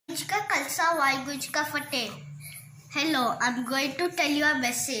खालसा वाहिगुरू जी का फतेह. Hello, I'm going to tell you a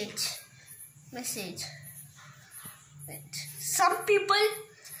message. Some people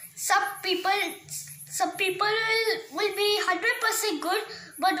will be 100% good,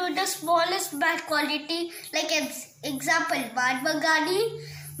 but with the smallest bad quality. Like example, Mahatma Gandhi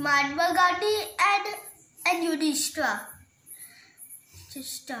and Yudhishthira.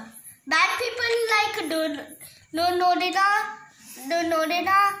 Bad people like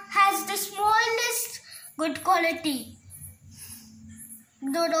Nodina has the smallest good quality.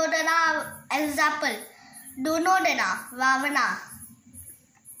 Example, Ravana.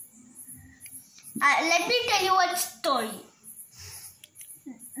 Let me tell you one story.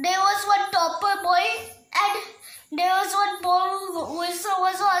 There was one topper boy, and there was one boy who was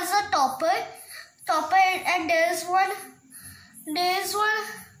also topper, and there's one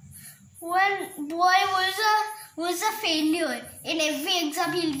boy who was a failure. In every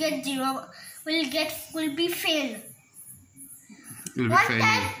exam he'll get zero. Will be fail. One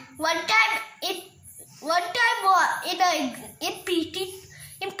time in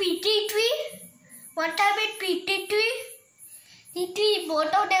PT3,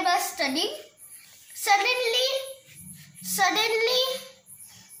 both of them are studying. Suddenly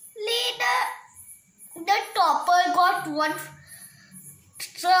the topper got one.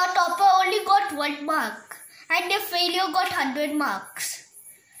 So the topper only got 1 mark, and the failure got 100 marks.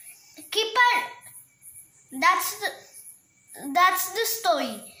 That's the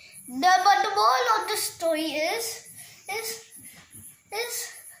story. But the moral of the story is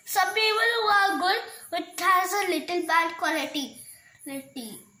some people who are good but has a little bad quality.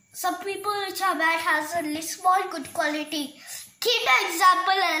 Some people which are bad has a small good quality. Keep the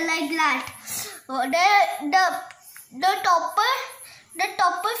example like that. The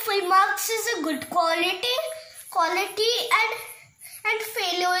topper full marks is a good quality and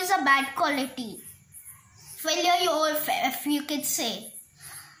failure is a bad quality. Failure, if you can say.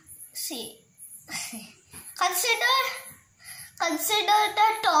 See, consider the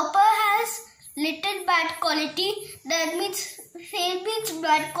topper has little bad quality. That means fail means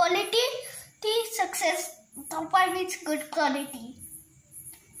bad quality. The success topper means good quality.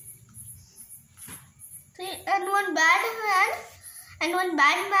 See, and one bad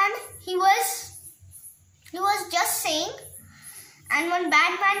man, he was just saying. And one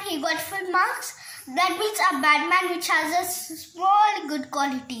bad man, he got full marks. That means a bad man which has a small good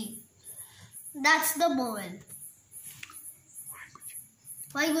quality. That's the moral.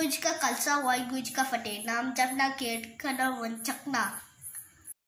 Waheguru ji का खालसा वाहिगुरू जी का फतेह. नाम जपना, कीर्तन करना, one चखना.